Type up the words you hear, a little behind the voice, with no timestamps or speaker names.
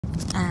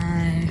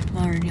I'm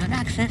already on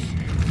access,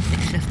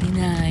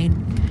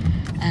 6:59.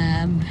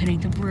 Heading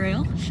to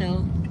Braille.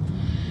 So,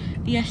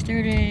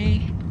 yesterday,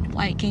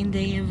 White Cane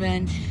Day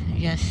event,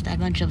 just a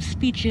bunch of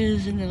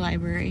speeches in the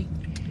library.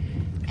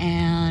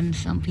 And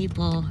some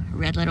people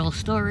read little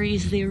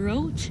stories they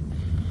wrote.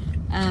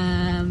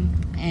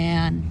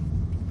 And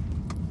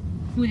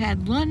we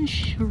had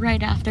lunch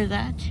right after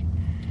that.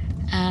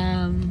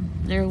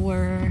 There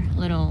were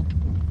little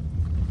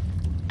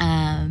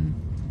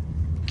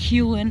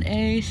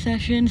Q&A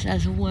sessions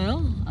as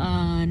well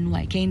on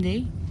White Cane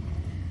Day.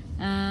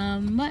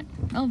 But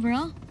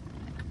overall,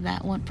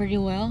 that went pretty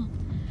well.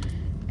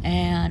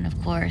 And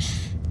of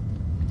course,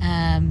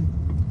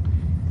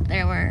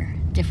 there were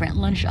different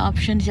lunch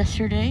options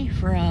yesterday,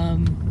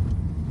 from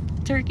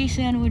turkey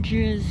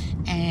sandwiches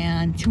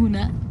and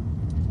tuna,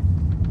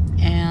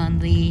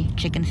 and the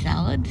chicken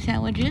salad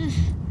sandwiches.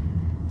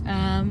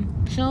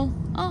 So,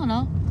 all in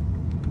all,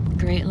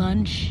 great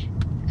lunch,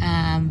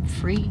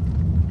 free,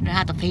 didn't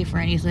have to pay for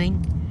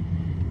anything,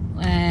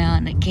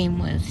 and it came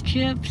with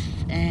chips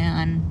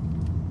and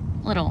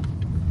little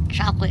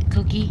chocolate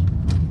cookie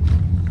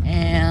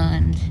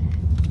and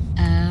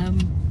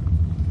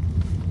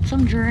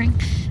some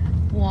drinks,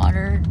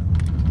 water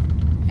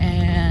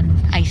and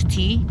iced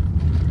tea.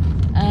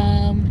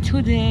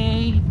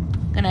 Today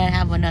gonna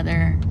have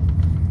another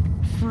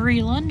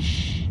free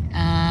lunch.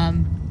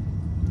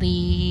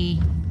 The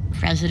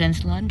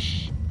president's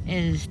lunch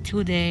is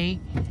today,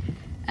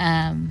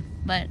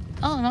 but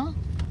all in all,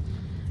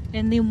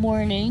 in the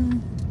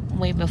morning,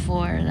 way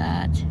before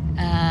that,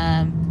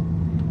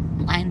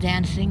 line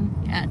dancing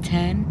at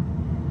 10.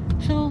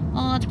 So,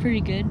 oh, that's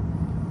pretty good.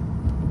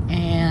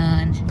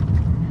 And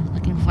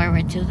looking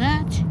forward to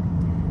that.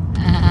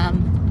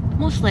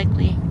 Most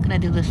likely gonna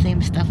do the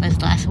same stuff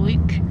as last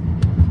week,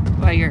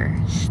 where you're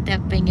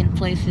stepping in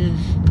places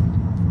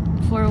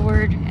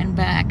forward and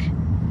back.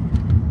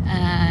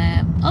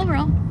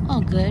 Overall,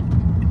 all good.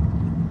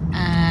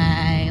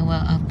 I will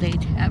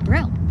update at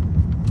Braille.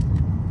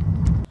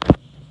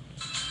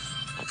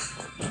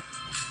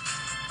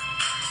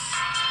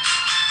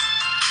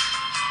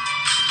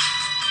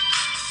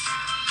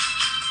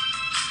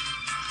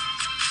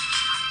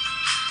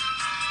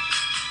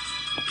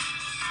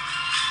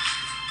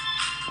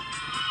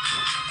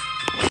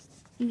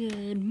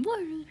 Good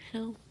morning.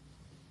 So,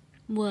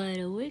 wide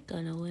awake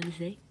on a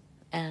Wednesday.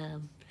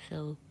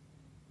 So,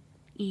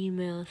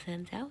 email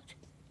sent out.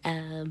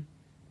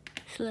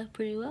 Slept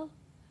pretty well.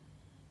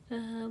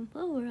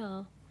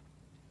 Overall,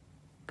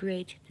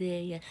 great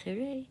day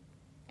yesterday.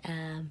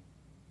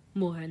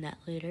 More on that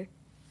later.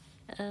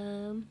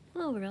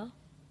 Overall,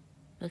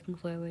 looking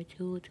forward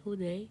to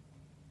today.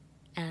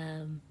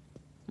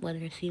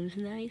 Weather seems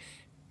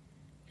nice.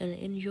 Gonna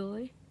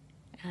enjoy.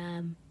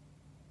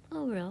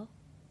 Overall,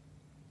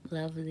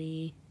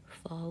 lovely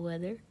fall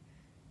weather.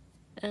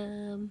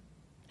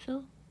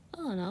 So,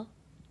 all in all,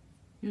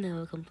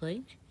 no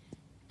complaint.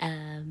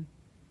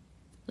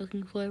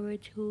 Looking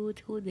forward to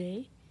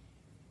today,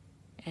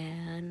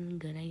 and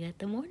gonna get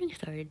the morning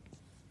started.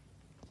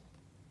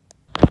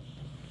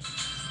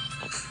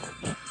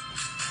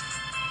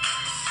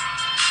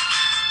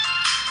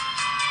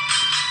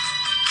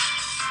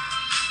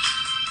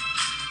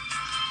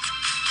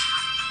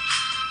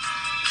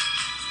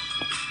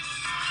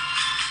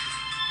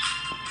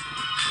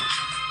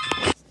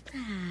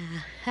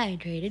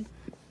 Hydrated.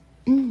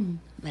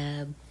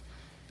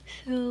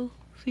 So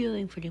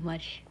feeling pretty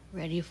much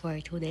ready for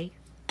today.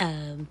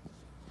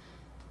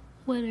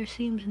 Weather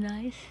seems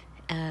nice.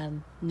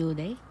 New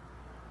day.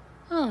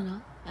 Oh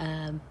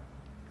no.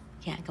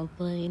 Can't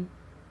complain.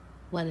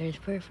 Weather is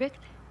perfect.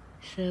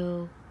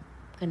 So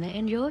gonna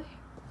enjoy.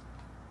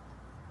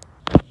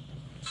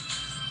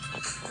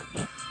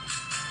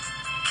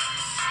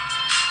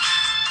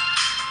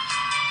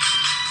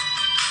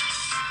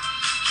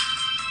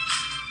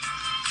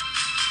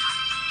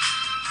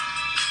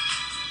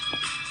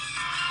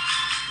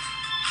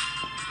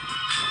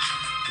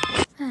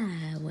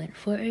 I went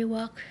for a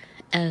walk.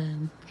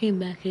 Came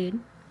back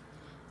in.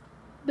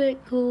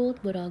 Bit cold,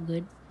 but all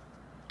good.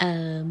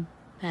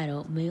 Had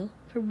oatmeal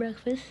for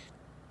breakfast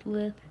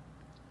with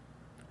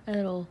a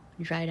little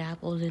dried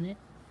apples in it.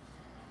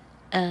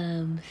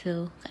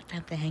 So got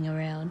time to hang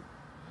around.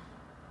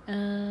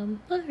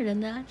 Other than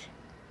that,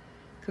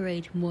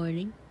 great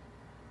morning.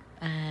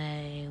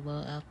 I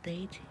will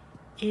update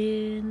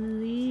in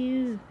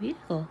the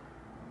vehicle.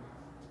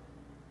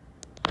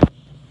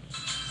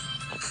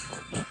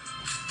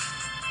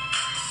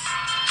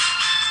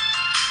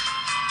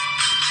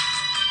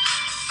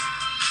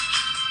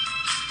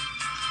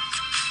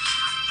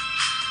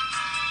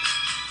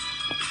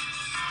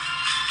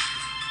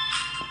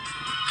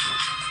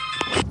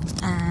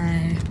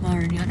 I'm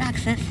already on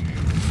access,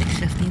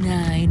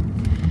 6:59.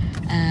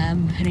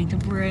 Heading to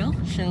Braille.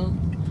 So,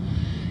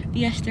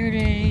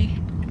 yesterday,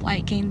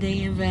 White Cane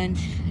Day event,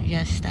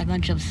 just a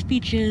bunch of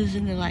speeches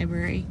in the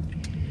library.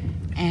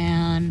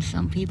 And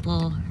some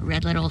people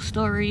read little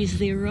stories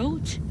they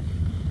wrote.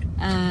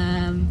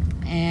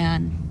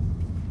 And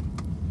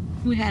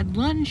we had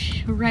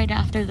lunch right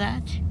after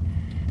that.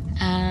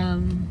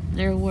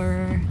 There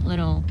were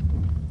little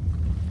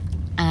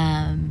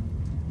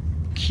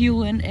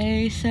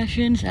Q&A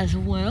sessions as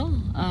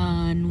well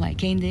on White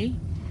Cane Day.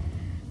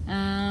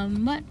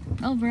 But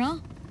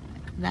overall,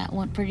 that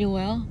went pretty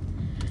well.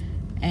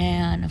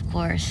 And of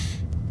course,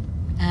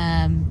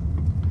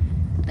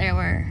 there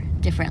were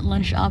different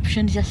lunch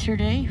options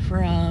yesterday,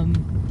 from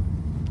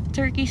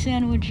turkey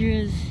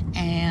sandwiches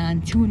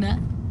and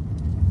tuna,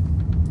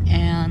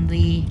 and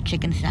the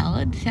chicken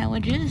salad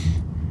sandwiches.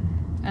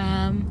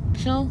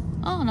 So,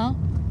 all in all,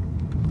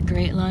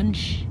 great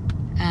lunch.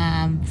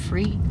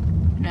 Free.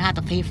 You don't have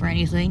to pay for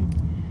anything.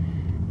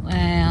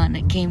 And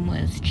it came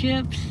with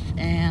chips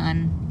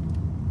and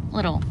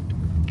little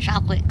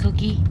chocolate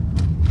cookie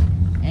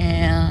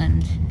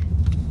and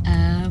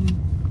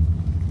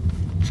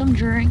some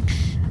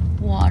drinks,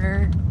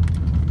 water,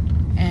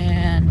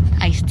 and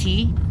iced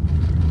tea.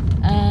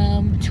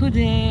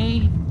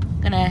 Today,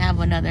 gonna have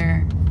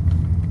another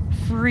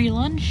free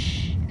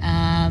lunch.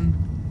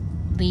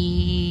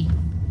 The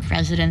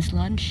president's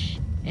lunch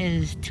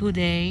is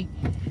today.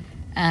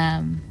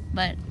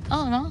 But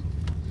all in all,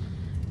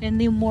 in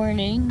the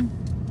morning,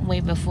 way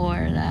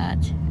before that,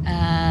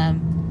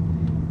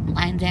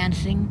 line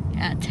dancing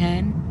at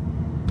 10.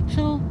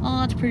 So, oh,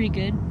 that's pretty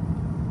good.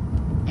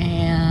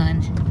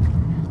 And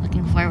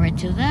looking forward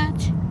to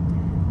that.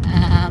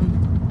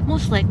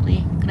 Most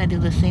likely gonna do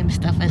the same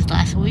stuff as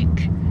last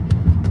week,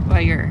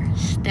 where you're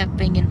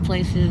stepping in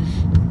places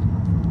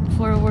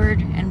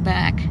forward and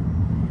back.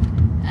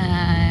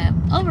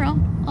 Overall,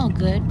 all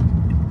good.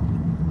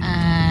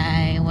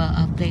 I will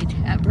update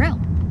at braille.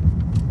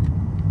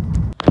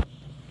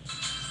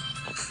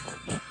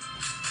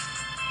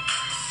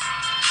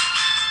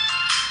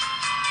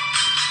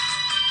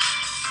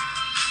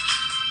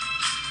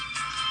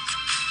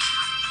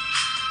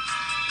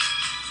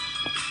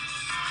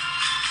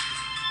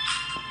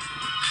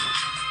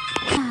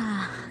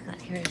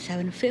 Got here at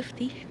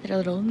 7:50. Did a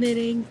little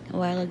knitting a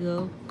while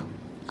ago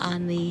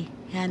on the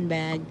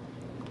handbag.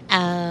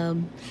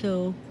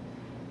 So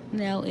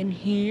now in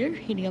here,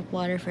 heating up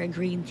water for a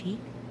green tea.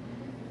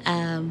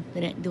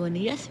 Didn't do any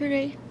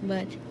yesterday,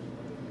 but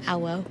oh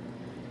well.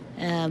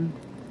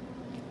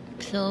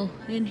 So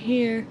in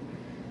here,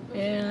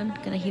 and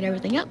gonna heat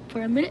everything up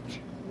for a minute.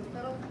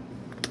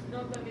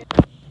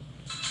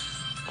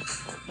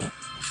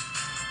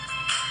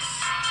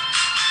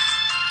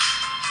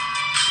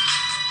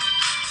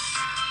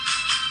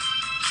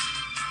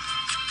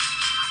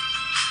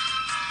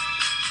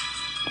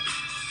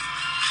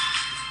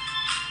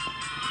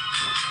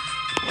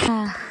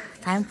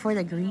 Time for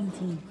the green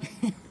tea.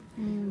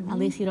 At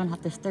least you don't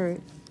have to stir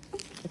it.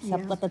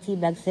 Except let the tea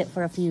bag sit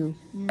for a few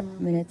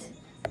minutes.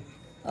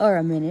 Or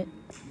a minute.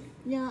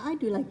 Yeah, I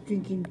do like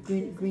drinking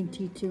green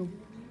tea too.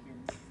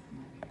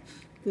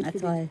 Good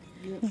That's why.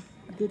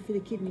 Good for the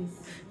kidneys.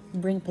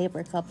 Bring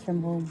paper cups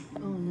from home.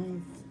 Oh,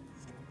 nice.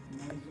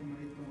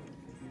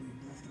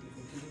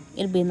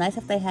 It'd be nice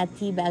if they had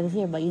tea bags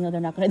here, but you know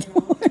they're not gonna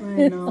do it.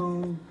 I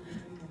know.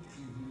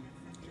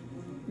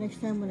 Next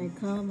time when I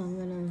come, I'm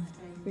gonna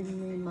bring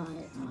me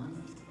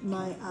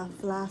my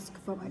flask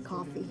for my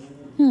coffee.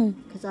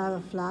 Because I have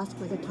a flask,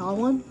 like a tall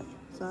one,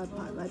 so I'd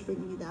probably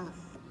bring me that.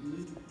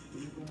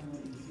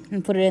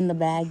 And put it in the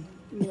bag.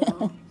 Yeah.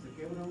 So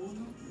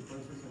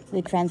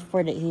they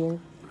transport it here.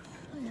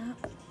 Yeah.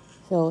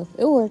 So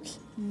it works.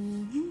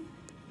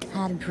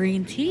 Had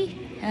green tea.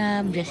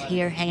 Just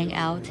here hanging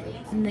out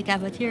in the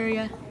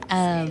cafeteria.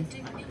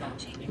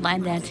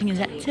 Line dancing is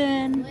at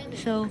 10,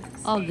 so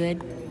all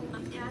good.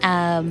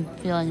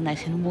 Feeling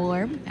nice and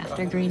warm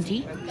after green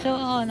tea. So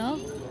all in all,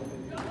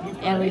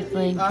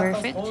 everything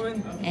perfect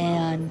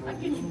and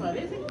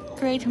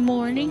great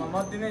morning.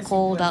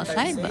 Cold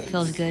outside, but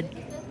feels good.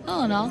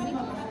 All in all,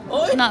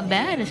 not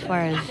bad as far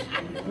as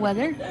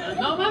weather.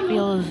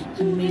 Feels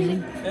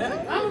amazing.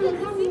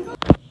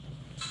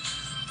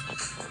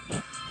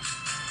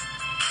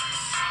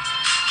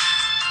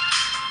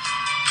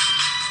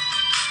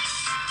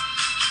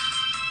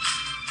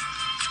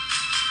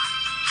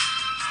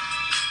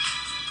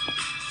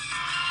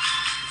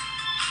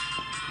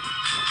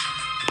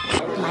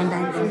 Line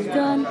dancing's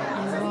done in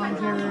the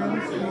volunteer room,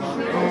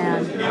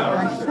 and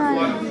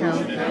lunchtime, so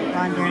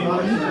volunteer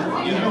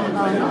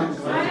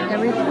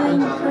everything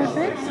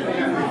perfect.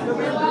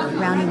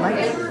 Brownie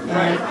bites,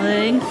 right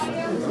things.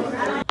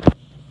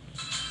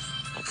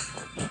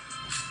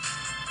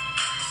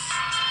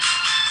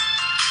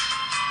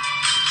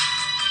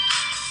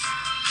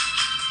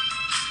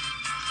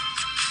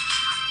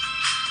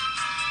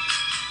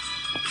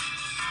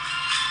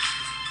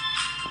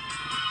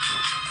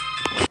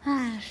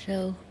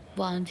 So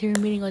volunteer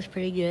meeting was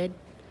pretty good.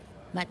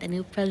 Met the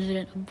new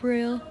president of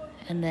Braille,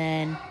 and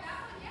then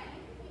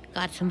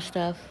got some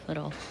stuff,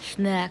 little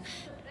snacks.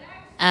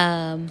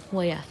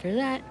 Way after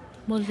that,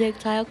 mosaic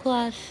tile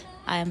class.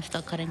 I am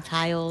still cutting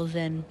tiles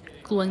and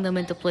gluing them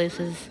into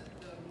places.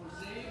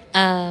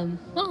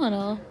 All in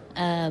all,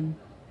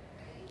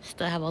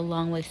 still have a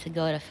long ways to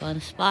go to fill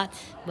in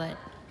spots, but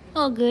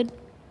all good.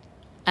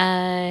 I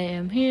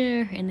am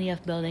here in the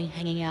F building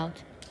hanging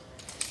out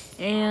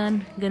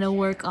and gonna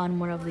work on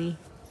more of the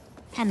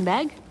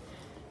handbag.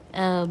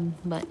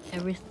 But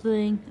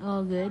everything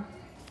all good.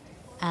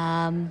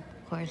 Of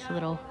course, a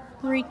little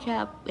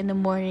recap in the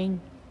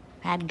morning.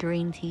 Had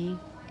green tea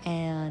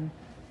and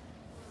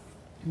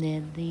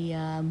did the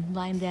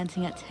line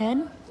dancing at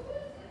 10.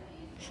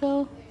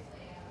 So,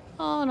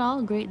 all in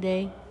all, great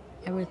day.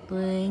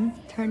 Everything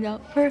turned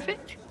out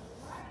perfect.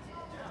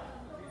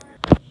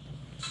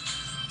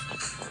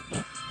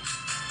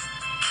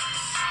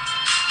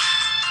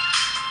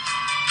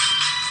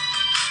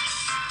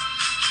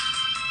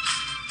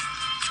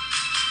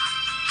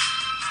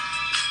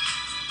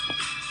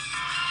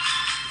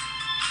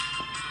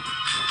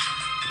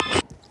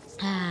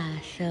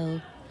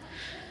 So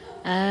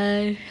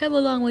I have a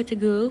long way to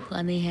go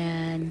on the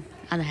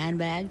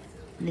handbag,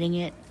 knitting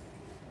it.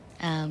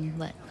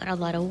 But got a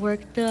lot of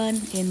work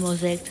done in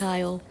mosaic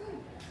tile,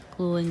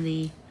 gluing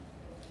the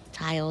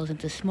tiles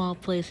into small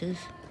places.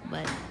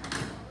 But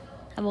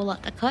have a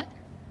lot to cut.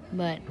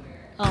 But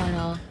all in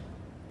all,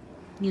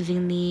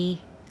 using the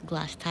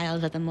glass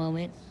tiles at the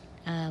moment.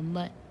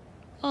 But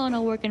all in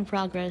all, work in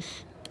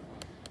progress.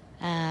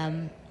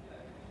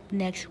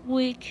 Next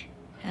week,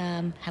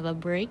 have a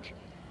break.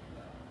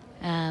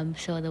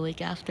 So the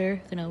week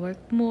after, gonna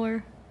work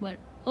more. But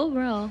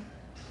overall,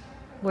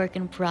 work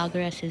in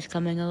progress is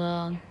coming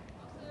along.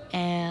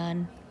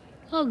 And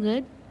all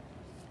good.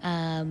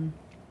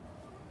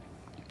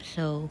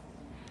 So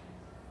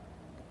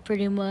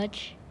pretty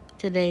much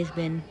today's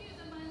been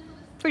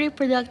pretty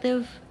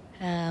productive.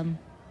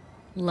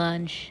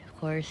 Lunch, of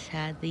course,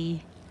 had the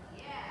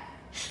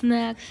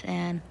snacks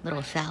and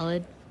little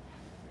salad.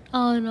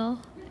 All in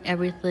all,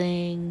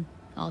 everything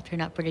all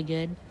turned out pretty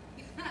good.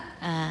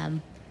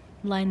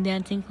 Line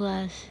dancing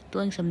class,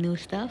 doing some new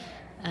stuff.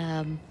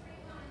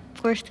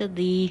 Of course, did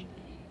the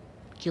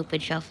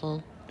Cupid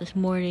shuffle this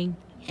morning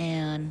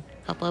and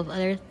a couple of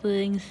other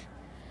things.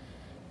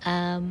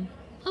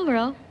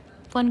 Overall,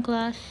 fun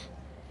class.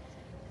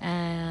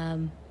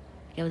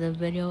 Give the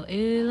video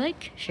a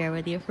like, share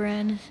with your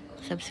friends,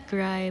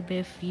 subscribe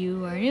if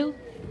you are new,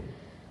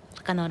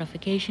 click on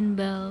notification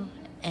bell,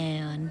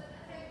 and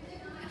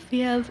if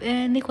you have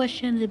any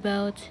questions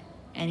about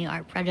any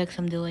art projects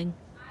I'm doing,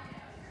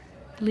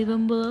 leave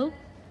them below,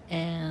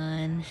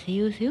 and see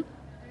you soon.